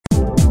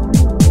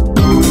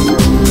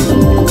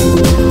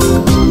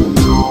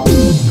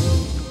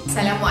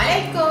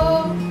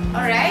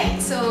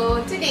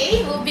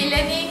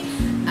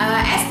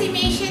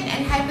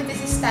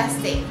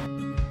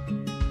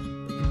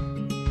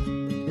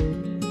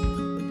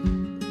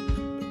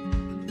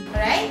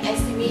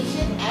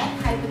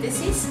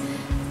hypothesis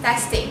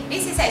testing.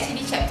 This is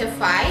actually chapter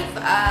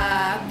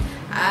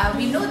 5.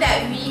 We know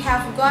that we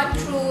have gone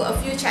through a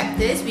few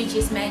chapters, which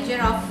is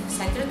measure of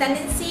central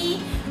tendency,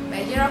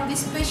 measure of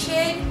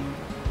dispersion.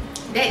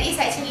 That is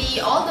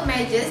actually all the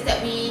measures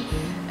that we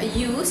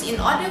use in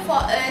order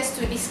for us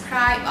to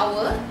describe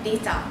our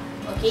data.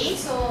 Okay,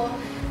 so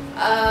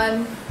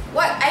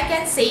what I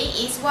can say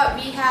is what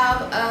we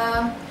have,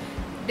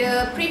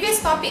 the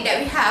previous topic that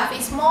we have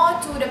is more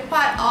to the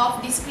part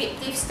of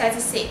descriptive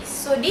statistics.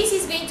 So this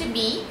is going to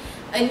be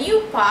a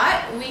new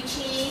part, which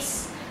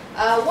is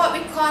what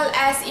we call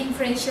as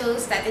inferential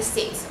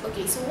statistics.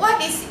 Okay, so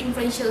what is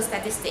inferential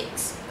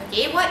statistics?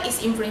 Okay, what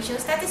is inferential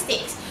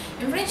statistics?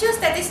 Inferential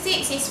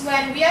statistics is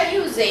when we are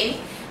using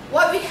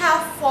what we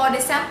have for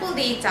the sample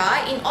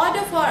data in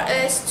order for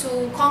us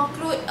to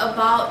conclude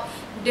about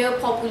the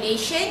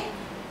population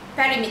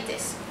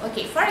parameters.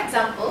 Okay, for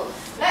example,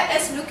 let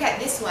us look at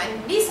this one.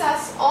 These are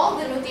all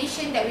the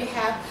notation that we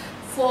have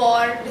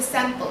for the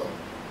sample.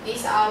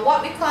 These are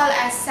what we call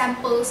as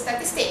sample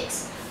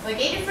statistics.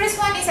 Okay, the first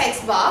one is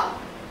X bar,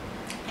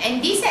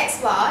 and this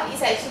X bar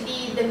is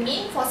actually the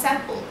mean for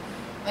sample.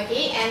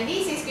 Okay, and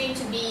this is going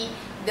to be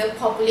the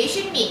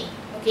population mean.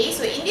 Okay,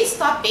 so in this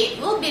topic,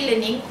 we'll be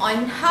learning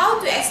on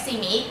how to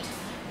estimate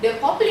the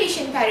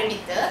population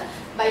parameter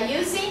by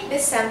using the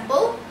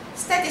sample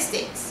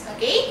statistics.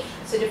 Okay,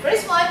 so the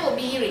first one will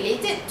be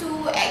related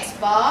to X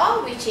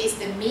bar, which is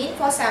the mean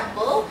for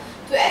sample,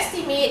 to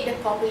estimate the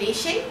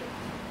population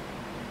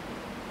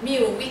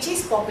mu, which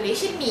is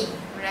population mean,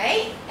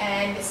 right?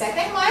 And the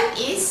second one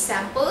is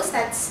sample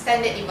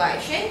standard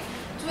deviation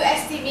to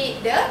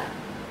estimate the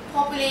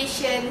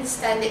population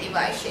standard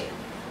deviation,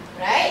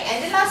 right?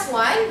 And the last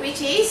one,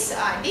 which is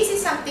this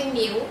is something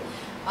new.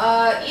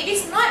 It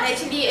is not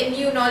actually a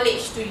new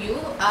knowledge to you.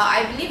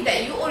 I believe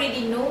that you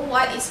already know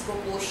what is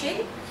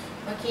proportion.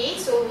 Okay,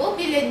 so we'll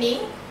be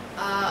learning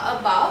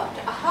about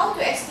how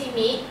to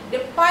estimate the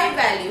pi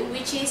value,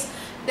 which is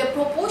the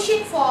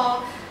proportion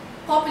for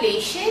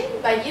population,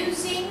 by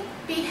using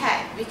p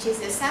hat, which is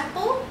the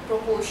sample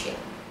proportion.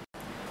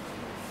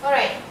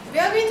 Alright, we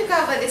are going to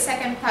cover the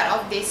second part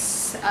of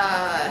this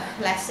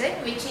lesson,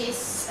 which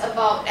is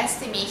about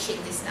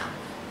estimation just now.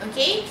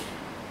 Okay,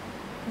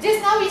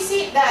 just now we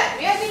said that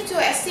we are going to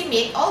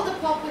estimate all the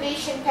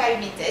population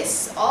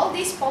parameters, all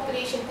these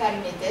population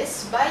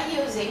parameters, by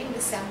using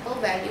the sample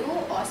value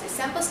or the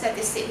sample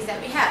statistics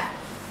that we have.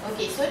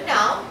 Okay, so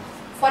now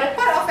for the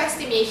part of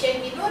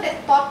estimation, we know the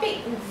topic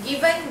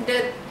given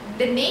the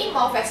name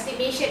of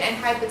estimation and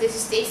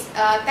hypothesis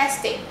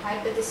testing,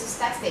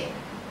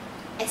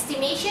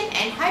 estimation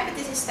and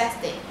hypothesis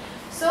testing.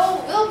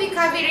 So we'll be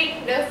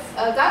covering the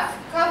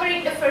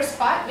first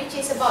part, which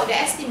is about the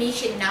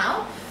estimation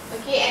now.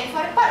 Okay, and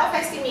for the part of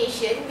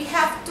estimation, we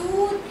have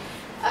two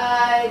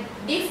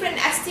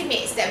different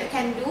estimates that we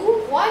can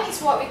do. One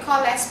is what we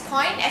call as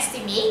point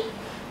estimate.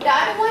 The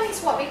other one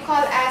is what we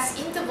call as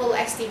interval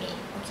estimate.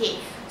 Okay,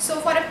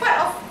 so for the part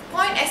of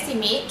point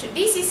estimate,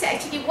 this is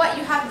actually what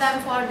you have done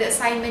for the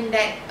assignment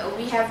that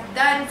we have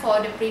done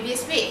for the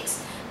previous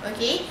weeks.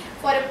 Okay,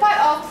 for the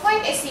part of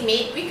point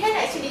estimate, we can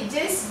actually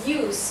just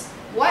use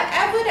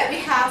whatever that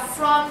we have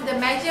from the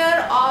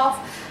measure of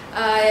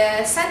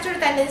central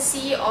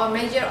tendency or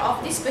measure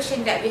of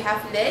dispersion that we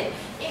have learned,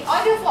 in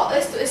order for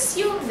us to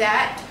assume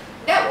that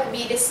that will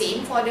be the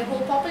same for the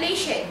whole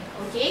population.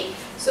 Okay,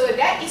 so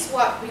that is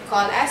what we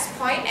call as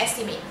point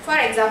estimate. For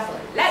example,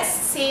 let's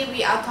say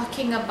we are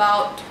talking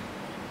about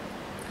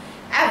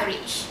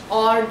average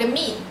or the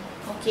mean.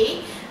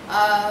 Okay,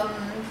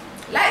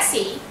 let's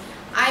say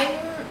I'm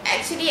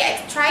actually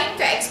trying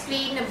to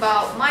explain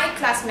about my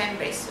class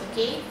members.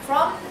 Okay,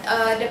 from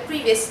the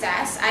previous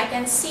test, I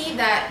can see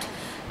that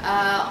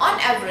on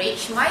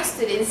average my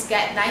students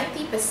get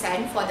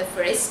 90% for the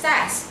first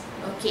test.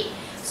 Okay,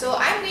 so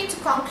I'm going to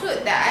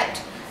conclude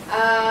that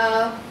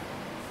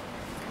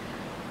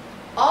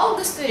all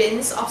the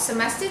students of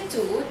semester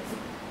 2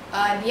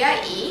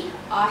 DIA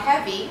are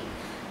having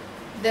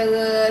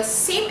the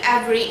same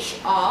average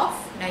of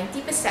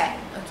 90%.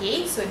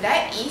 Okay, so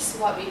that is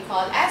what we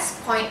call as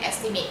point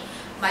estimate.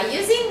 By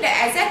using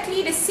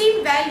exactly the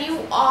same value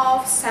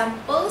of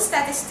sample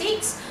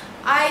statistics,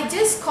 I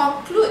just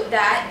conclude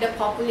that the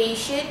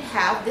population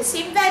have the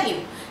same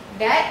value.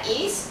 That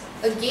is,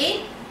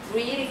 again,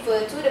 we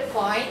refer to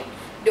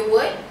the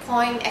word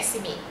point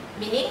estimate,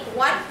 meaning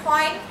 1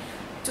 point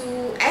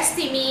to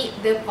estimate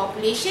the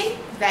population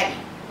value.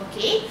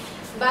 Okay,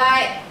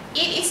 but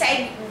it is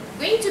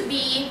going to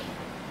be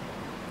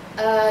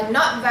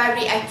not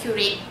very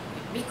accurate,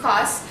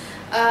 because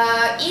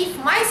if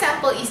my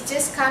sample is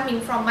just coming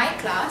from my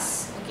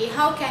class, okay,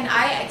 how can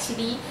I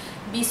actually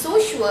be so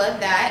sure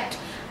that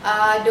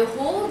the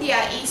whole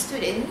DIA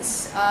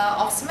students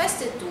of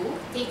semester 2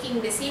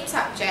 taking the same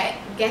subject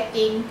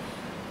getting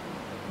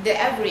the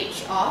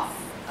average of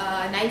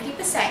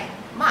 90%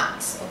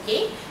 marks?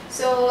 Okay,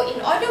 so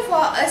in order for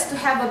us to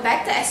have a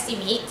better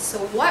estimate, so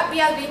what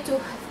we are going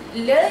to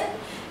learn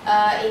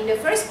in the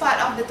first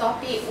part of the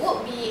topic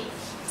would be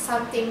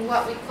something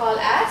what we call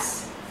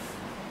as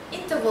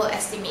interval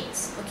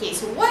estimates. Okay,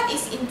 so what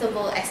is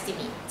interval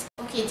estimate?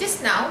 Okay,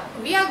 just now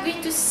we are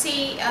going to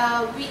say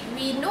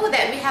we know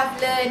that we have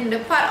learned the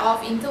part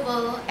of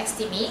interval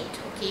estimate.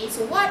 Okay,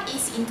 so what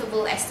is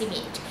interval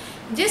estimate?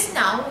 Just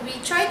now we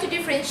try to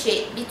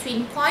differentiate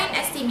between point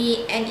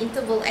estimate and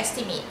interval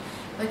estimate.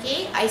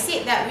 Okay, I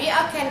said that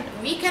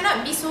we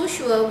cannot be so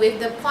sure with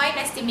the point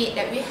estimate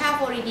that we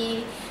have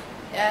already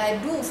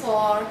do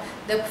for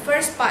the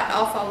first part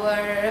of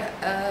our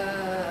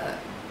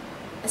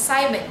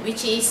assignment,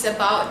 which is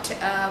about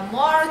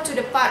more to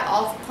the part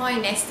of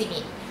point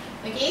estimate.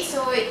 Okay,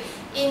 so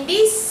in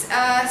this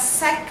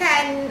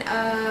second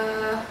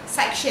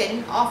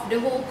section of the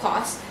whole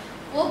course,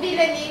 we'll be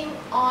learning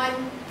on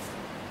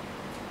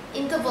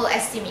interval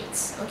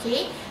estimates.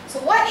 Okay, so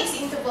what is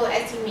interval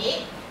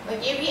estimate?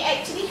 Okay, we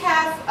actually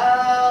have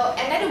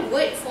another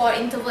word for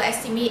interval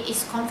estimate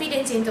is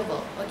confidence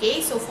interval.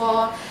 Okay, so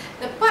for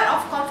the part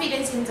of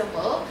confidence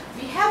interval,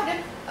 we have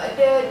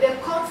the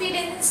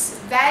confidence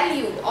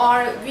value,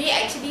 or we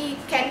actually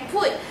can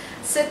put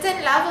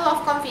certain level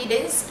of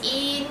confidence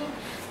in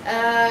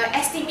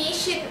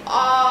estimation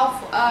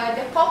of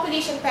the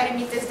population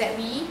parameters that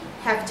we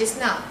have just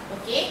now.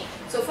 Okay,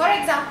 so for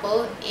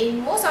example,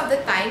 in most of the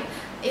time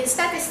in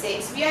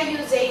statistics, we are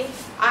using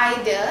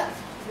either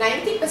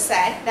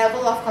 90%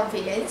 level of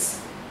confidence,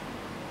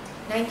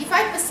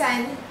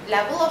 95%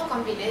 level of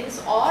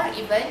confidence, or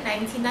even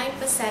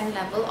 99%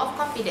 level of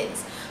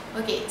confidence.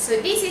 Okay, so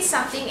this is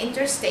something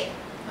interesting.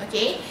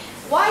 Okay,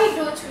 why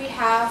don't we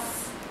have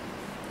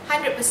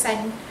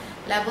 100%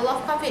 level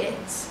of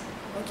confidence?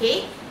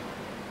 Okay,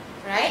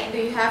 right? Do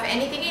you have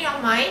anything in your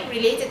mind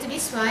related to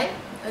this one?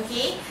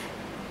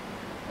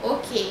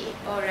 Okay,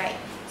 alright.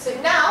 So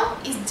now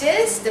it's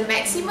just the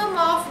maximum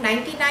of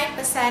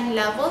 99%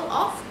 level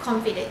of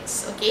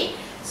confidence. Okay,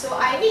 so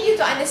I need you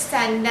to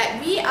understand that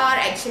we are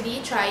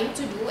actually trying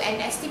to do an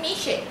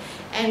estimation,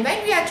 and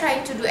when we are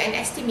trying to do an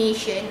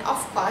estimation,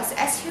 of course,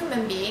 as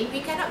human being,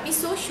 we cannot be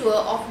so sure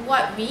of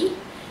what we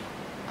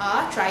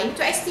are trying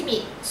to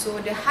estimate.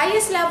 So the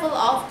highest level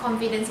of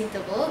confidence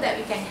interval that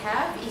we can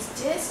have is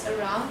just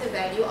around the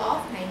value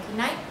of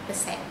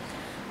 99%.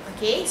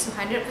 Okay, so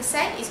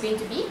 100% is going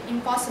to be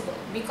impossible,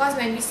 because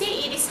when we say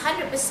it is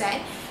 100%,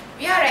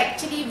 we are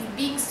actually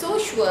being so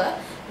sure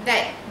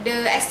that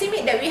the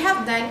estimate that we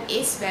have done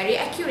is very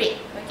accurate.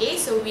 Okay,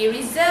 so we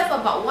reserve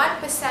about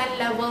 1%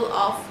 level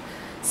of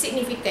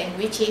significance,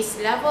 which is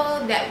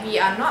level that we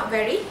are not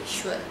very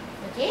sure.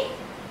 Okay,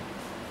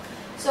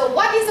 so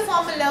what is the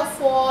formula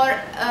for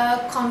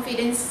a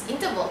confidence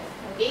interval?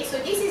 Okay, so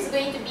this is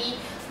going to be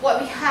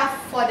what we have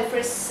for the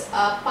first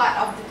part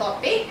of the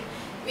topic,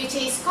 which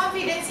is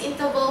confidence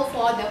interval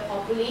for the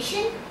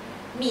population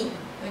mean.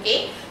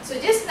 Okay, so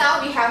just now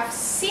we have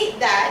said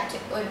that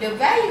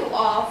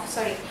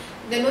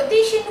the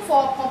notation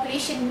for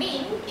population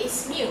mean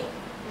is mu.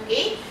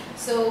 Okay,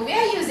 so we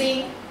are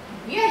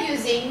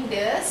using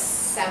the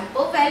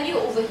sample value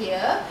over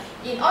here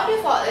in order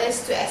for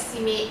us to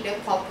estimate the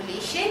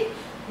population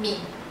mean.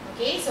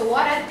 Okay, so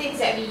what are the things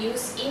that we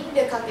use in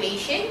the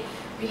calculation?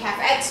 We have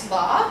x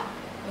bar.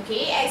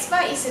 Okay, x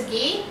bar is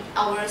again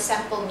our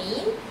sample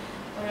mean.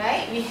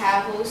 Alright, we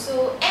have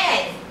also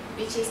n,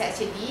 which is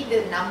actually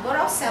the number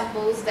of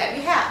samples that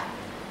we have.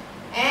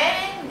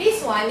 And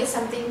this one is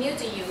something new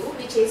to you,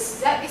 which is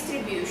Z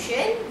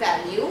distribution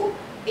value.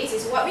 This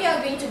is what we are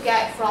going to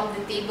get from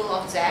the table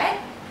of Z.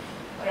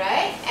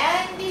 Alright,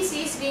 and this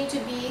is going to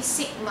be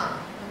sigma.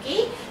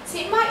 Okay,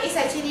 sigma is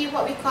actually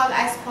what we call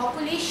as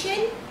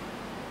population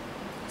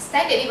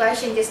standard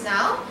deviation just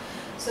now.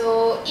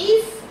 So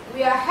if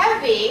we are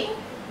having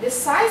the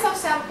size of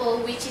sample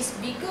which is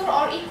bigger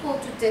or equal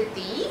to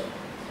 30,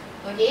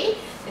 okay,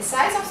 the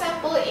size of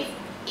sample, if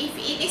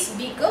it is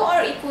bigger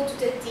or equal to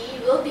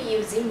 30, we'll be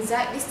using Z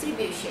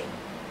distribution.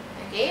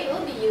 Okay,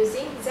 we'll be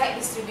using Z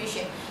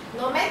distribution.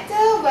 No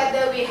matter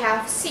whether we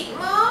have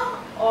sigma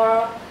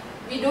or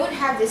we don't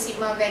have the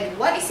sigma value.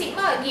 What is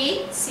sigma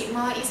again?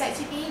 Sigma is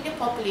actually the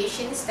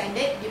population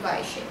standard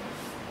deviation.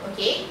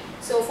 Okay,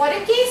 so for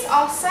the case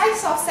of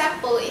size of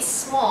sample is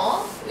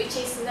small, which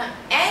is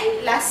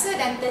n lesser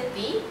than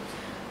 30,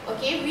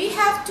 okay, we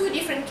have two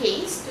different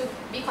cases to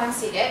be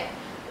considered.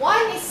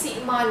 One is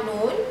sigma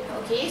known.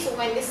 Okay, so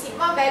when the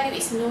sigma value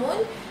is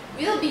known,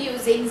 we'll be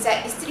using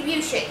Z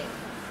distribution.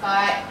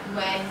 But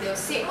when the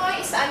sigma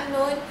is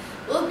unknown,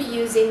 we'll be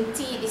using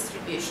T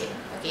distribution.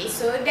 Okay,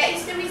 so that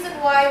is the reason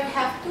why we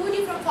have two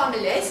different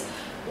formulas.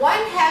 One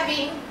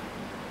having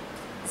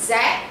Z,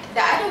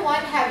 the other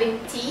one having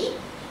T.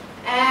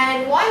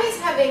 And one is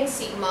having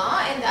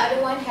sigma and the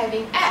other one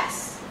having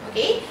S.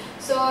 Okay,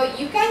 so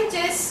you can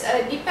just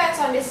depends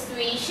on the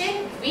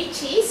situation,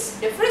 which is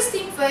the first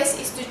thing first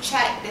is to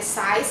check the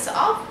size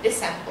of the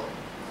sample.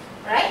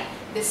 Right,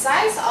 the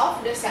size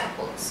of the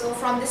sample. So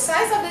from the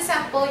size of the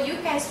sample, you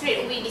can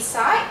straight away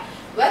decide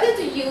whether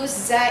to use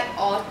Z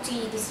or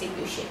T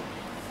distribution.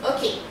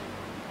 Okay,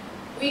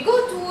 we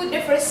go to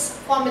the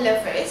first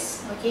formula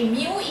first. Okay,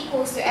 mu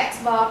equals to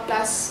x bar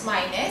plus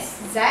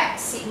minus Z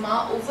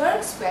sigma over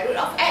square root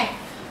of n.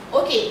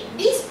 Okay,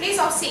 this place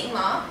of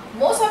sigma,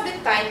 most of the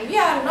time we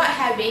are not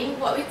having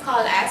what we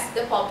call as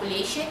the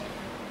population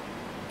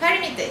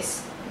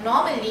parameters.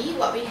 Normally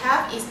what we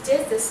have is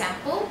just the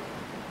sample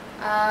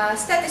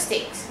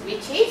statistics,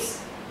 which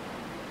is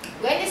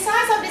when the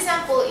size of the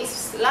sample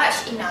is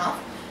large enough,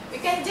 we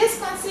can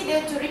just consider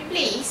to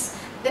replace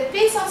the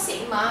place of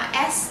sigma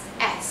as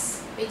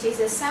S, which is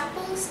a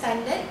sample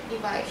standard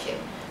deviation.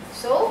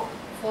 So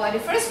for the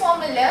first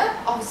formula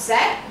of Z,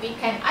 we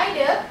can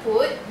either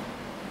put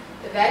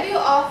the value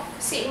of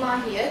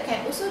sigma here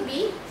can also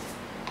be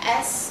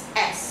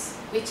SS,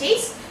 which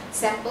is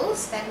sample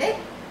standard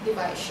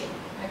deviation.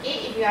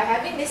 Okay, if you are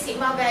having the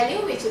sigma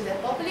value, which is the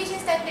population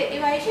standard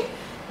deviation,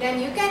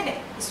 then you can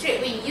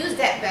straightaway use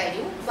that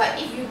value. But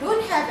if you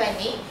don't have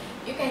any,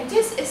 you can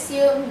just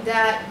assume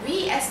that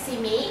we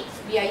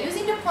are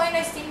using the point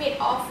estimate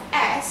of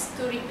S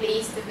to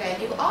replace the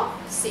value of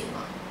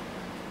sigma.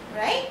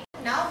 Right?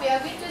 Now we are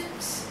going to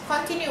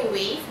continue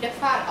with the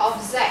part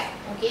of Z.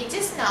 Okay,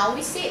 just now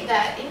we said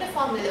that in the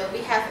formula we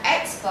have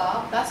X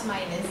bar plus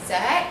minus Z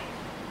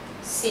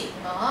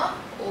sigma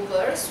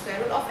over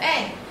square root of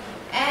N.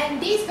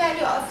 And this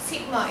value of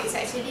sigma is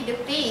actually the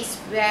place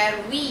where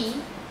we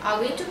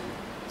are going to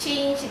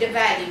change the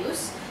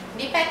values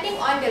depending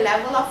on the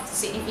level of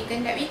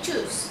significance that we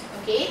choose.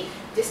 Okay,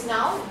 just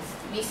now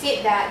we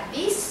said that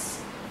this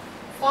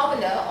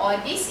formula or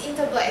this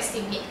interval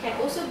estimate can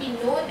also be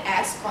known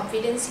as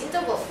confidence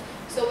interval.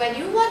 So when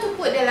you want to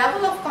put the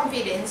level of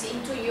confidence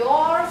into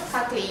your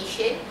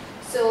calculation,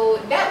 so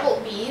that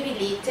will be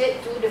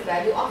related to the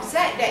value of Z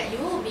that you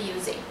will be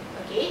using.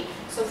 Okay,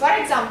 so for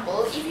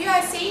example, if you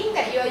are saying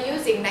that you are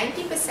using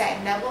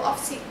 90% level of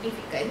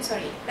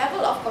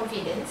level of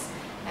confidence,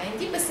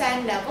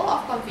 90% level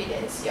of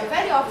confidence, your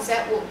value of Z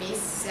will be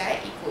Z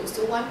equals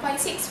to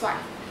 1.65.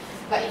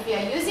 But if you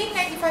are using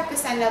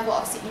 95% level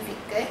of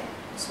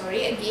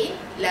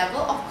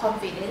level of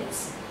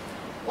confidence,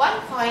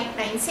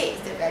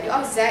 1.96, the value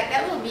of Z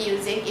that we'll be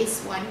using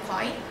is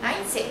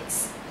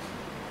 1.96.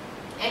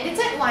 And the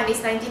third one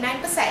is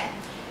 99%.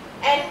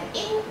 And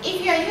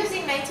if you are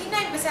using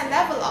 99%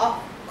 level of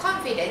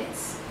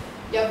confidence,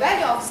 your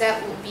value of Z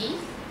will be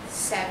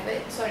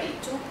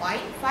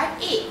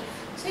 2.58.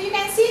 So you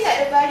can see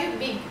that the value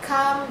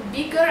become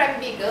bigger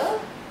and bigger,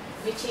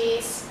 which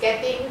is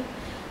getting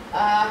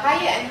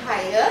higher and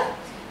higher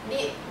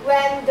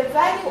when the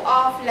value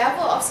of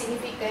level of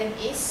significance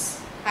is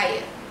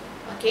higher.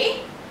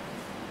 Okay,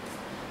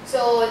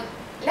 so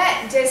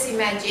let's just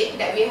imagine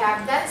that we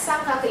have done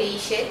some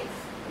calculation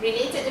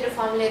related to the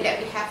formula that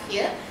we have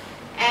here,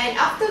 and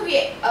after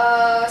we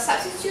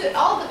substitute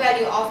all the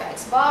value of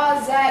X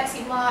bar, Z,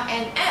 sigma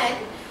and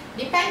N,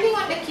 depending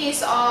on the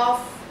case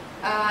of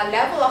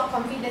level of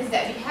confidence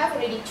that we have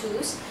already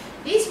choose,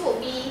 this will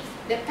be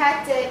the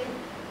pattern,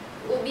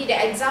 will be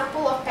the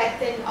example of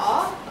pattern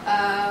of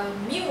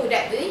mu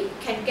that we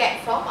can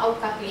get from our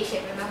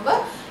calculation.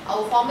 Remember,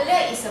 our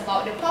formula is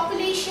about the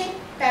population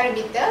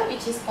parameter,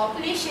 which is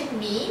population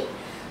mean.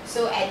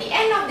 So at the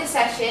end of the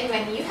session,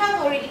 when you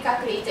have already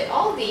calculated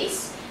all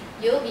this,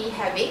 you'll be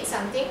having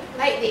something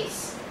like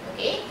this.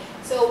 Okay,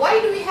 so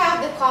why do we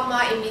have the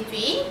comma in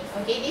between?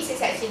 Okay, this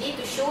is actually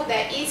to show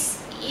that it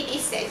is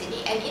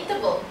actually an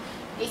interval.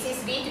 This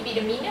is going to be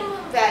the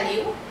minimum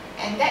value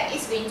and that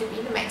is going to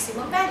be the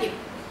maximum value.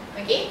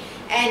 Okay,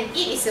 and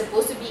it is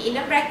supposed to be in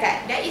a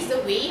bracket. That is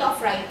the way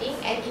of writing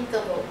an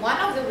interval. One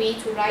of the way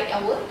to write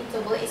our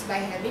interval is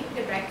by having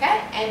the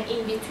bracket, and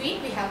in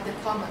between we have the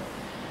comma.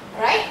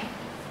 Alright,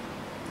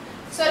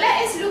 so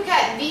let us look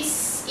at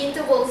these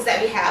intervals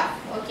that we have.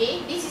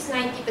 Okay, this is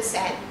 90%,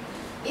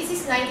 this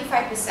is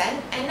 95%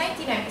 and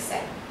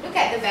 99%. Look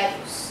at the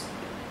values.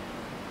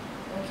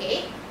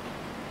 Okay,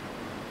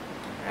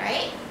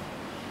 right,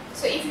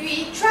 so if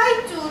we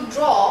try to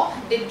draw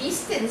the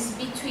distance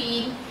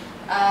between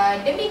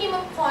the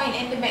minimum point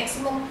and the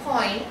maximum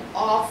point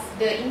of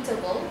the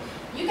interval,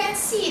 you can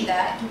see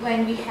that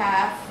when we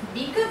have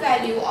bigger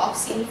value of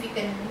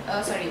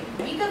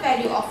bigger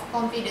value of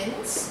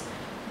confidence,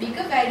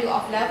 bigger value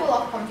of level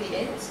of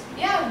confidence,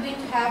 we are going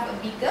to have a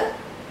bigger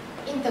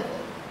interval.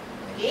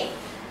 Okay,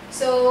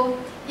 so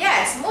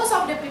yes, most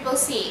of the people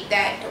say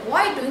that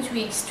why don't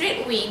we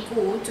straight away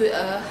go to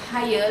a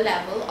higher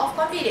level of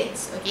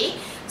confidence. Okay,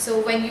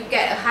 so when you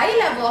get a higher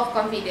level of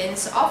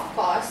confidence, of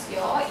course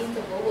your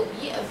interval will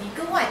be a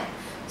bigger one,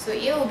 so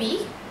it will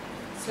be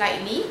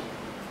slightly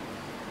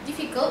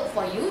difficult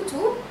for you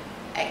to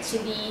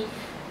actually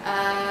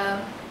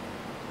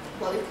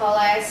what we call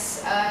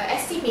as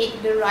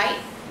estimate the right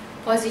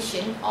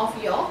position of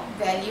your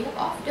value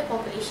of the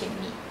population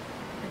mean.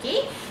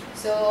 Okay,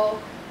 so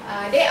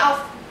there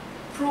are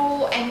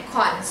pro and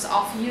cons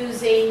of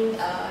using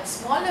a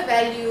smaller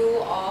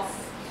value of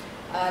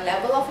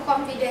level of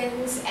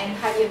confidence and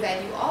higher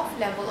value of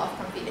level of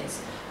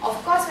confidence.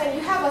 Of course, when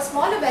you have a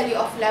smaller value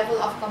of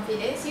level of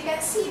confidence, you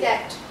can see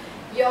that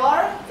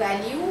your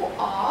value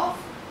of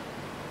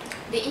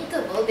the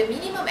interval, the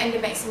minimum and the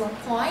maximum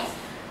point,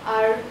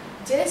 are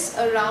just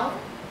around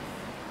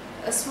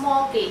a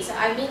small place.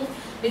 I mean,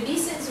 the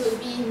distance will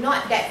be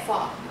not that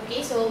far.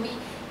 Okay, so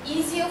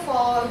easier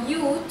for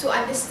you to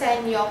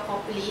understand your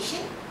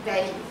population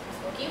value.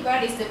 Okay,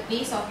 where is the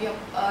place of your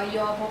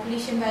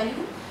population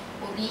value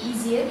will be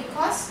easier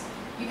because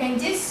you can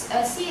just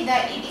see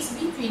that it is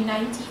between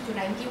 90 to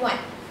 91.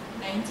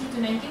 90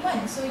 to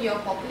 91. So your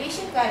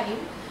population value,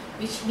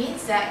 which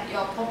means that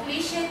your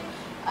population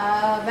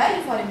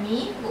value for the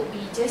mean would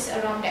be just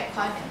around that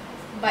corner.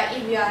 But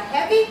if you are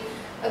having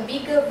a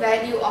bigger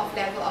value of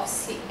level of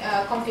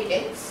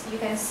confidence, you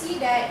can see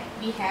that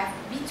we have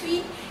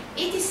between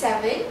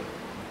 87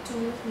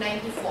 to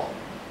 94.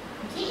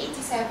 Okay,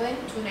 87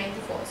 to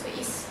 94. So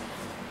it's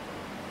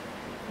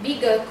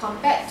bigger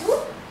compared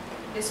to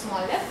the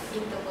smaller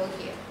interval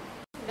here.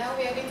 Now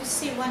we are going to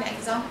see one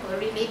example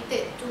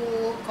related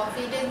to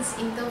confidence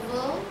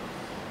interval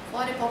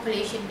for the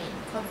population mean.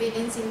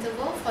 Confidence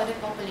interval for the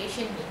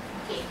population mean.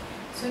 Okay,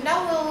 so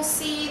now we'll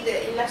see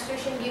the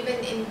illustration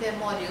given in the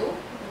module.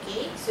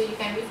 Okay, so you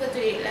can refer to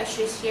the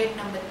illustration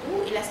number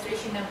 2,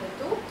 illustration number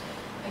 2.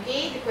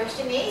 Okay, the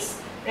question is,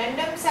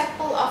 random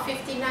sample of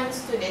 59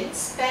 students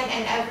spent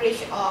an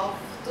average of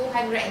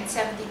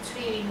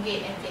 273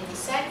 ringgit and 20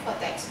 cents for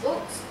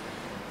textbooks.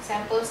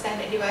 Sample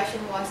standard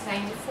deviation was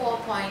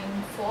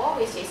 94.4,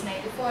 which is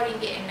 94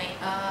 ringgit and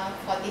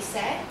 40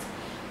 cents.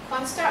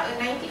 Construct a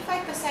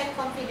 95%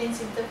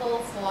 confidence interval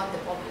for the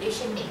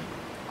population mean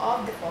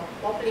of the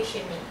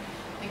population mean.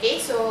 Okay,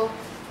 so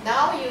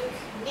now you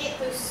need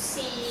to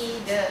see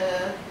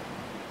the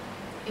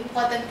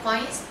important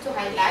points to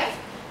highlight.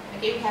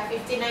 Okay, we have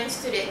 59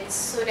 students,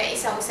 so that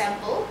is our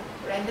sample,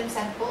 random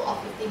sample of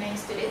 59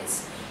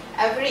 students.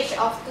 Average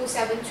of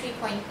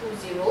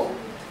 273.20.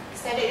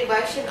 Standard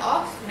deviation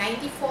of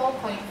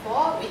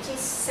 94.4, which is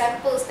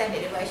sample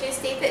standard deviation.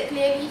 Stated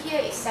clearly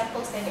here is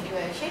sample standard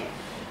deviation.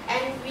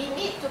 And we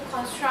need to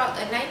construct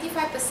a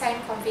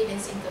 95%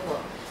 confidence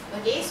interval.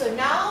 Okay, so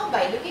now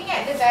by looking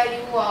at the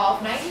value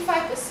of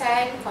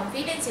 95%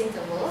 confidence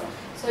interval,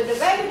 so the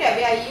value that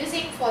we are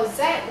using for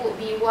Z would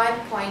be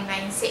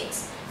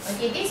 1.96.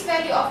 Okay, this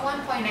value of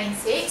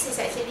 1.96 is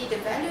actually the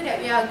value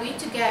that we are going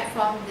to get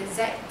from the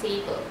Z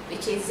table,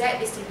 which is Z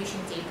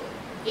distribution table.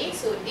 Okay,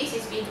 so this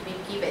is going to be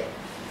given.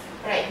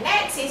 Alright,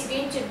 next is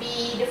going to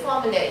be the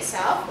formula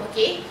itself.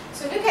 Okay,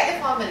 so look at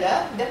the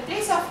formula. The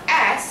place of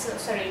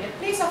the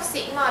place of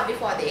sigma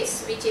before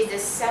this, which is the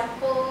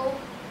sample.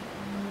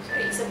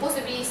 It's supposed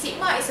to be,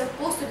 sigma is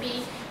supposed to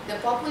be the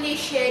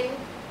population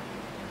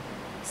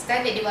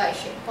standard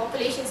deviation,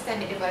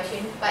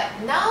 but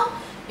now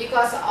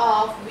because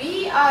of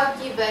we are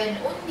given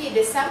only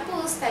the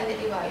sample standard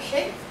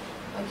deviation,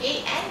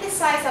 okay, and the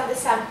size of the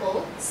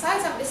sample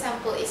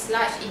is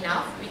large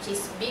enough, which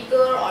is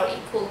bigger or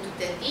equal to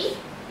 30.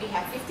 We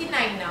have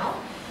 59 now,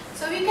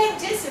 so we can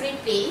just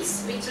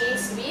replace, which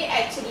is we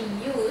actually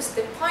use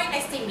the point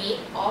estimate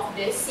of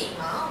the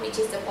sigma, which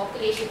is the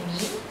population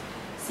mean.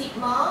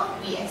 Sigma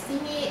we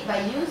estimate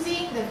by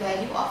using the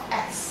value of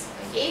S.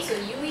 Okay, so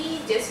we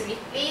just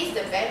replace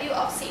the value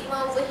of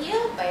sigma over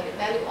here by the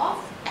value of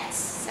S,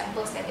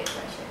 sample standard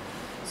deviation.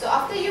 So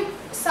after you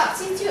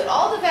substitute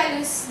all the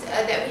values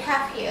that we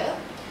have here,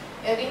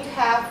 we are going to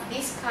have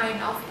this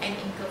kind of an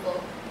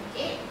interval.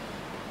 Okay,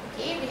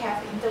 we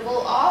have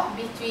interval of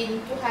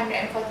between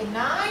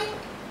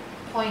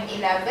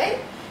 249.11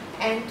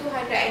 and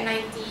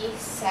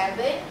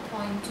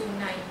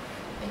 297.29.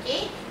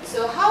 Okay,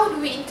 so how do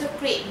we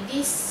interpret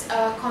this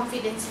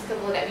confidence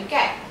interval that we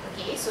get?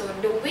 Okay, so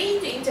the way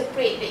to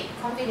interpret the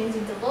confidence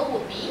interval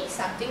would be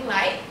something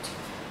like,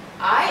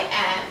 I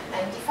am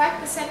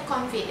 95%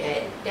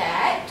 confident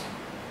that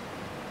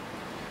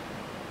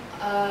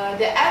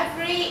the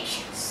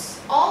average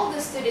all the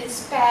students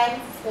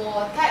spend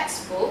for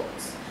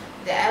textbooks,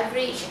 the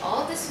average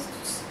all the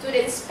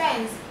students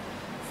spend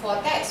for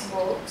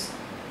textbooks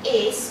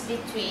is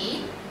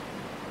between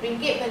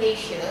Ringgit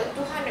Malaysia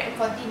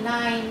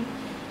 249.11,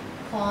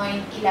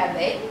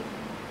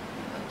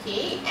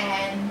 okay,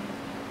 and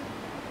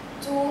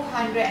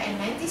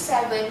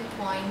 297.29.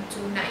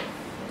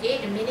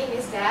 Okay, the meaning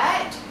is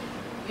that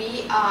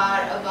we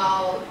are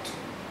about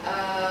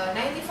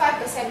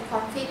 95%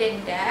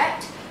 confident that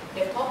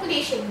the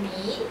population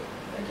mean,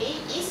 okay,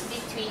 is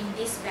between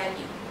this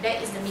value.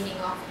 That is the meaning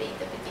of the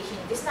interpretation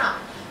just now.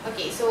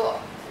 Okay,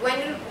 so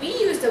when we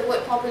use the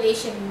word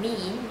population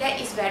mean,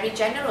 that is very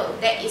general.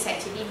 That is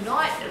actually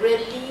not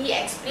really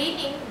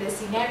explaining the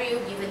scenario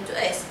given to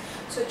us.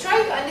 So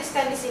try to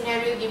understand the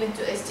scenario given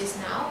to us just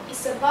now.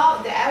 It's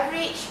about the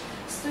average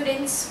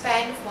students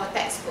spend for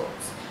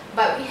textbooks.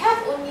 But we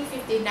have only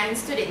 59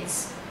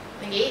 students.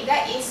 Okay,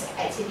 that is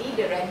actually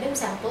the random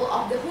sample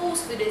of the whole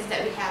students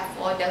that we have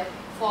for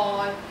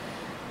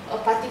a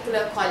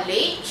particular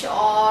college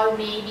or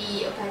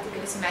maybe a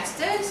particular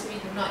semesters. We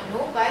do not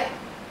know, but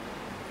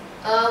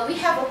we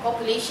have a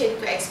population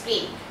to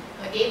explain.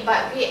 Okay,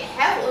 but we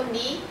have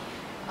only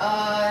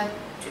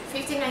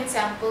 59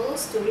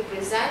 samples to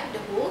represent the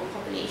whole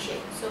population.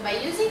 So by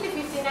using the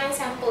 59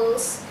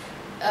 samples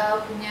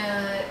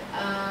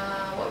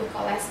what we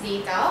call as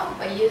data,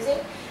 by using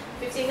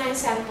 59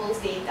 samples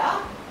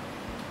data,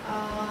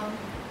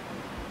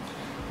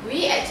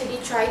 we actually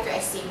try to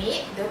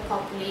estimate the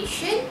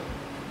population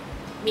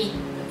mean.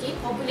 Okay,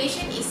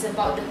 population is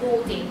about the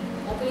whole thing.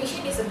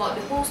 Population is about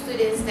the whole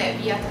students that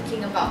we are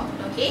talking about.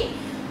 Okay,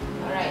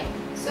 alright.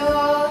 So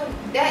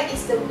that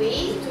is the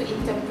way to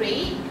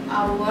interpret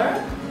our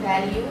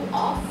value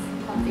of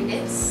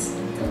confidence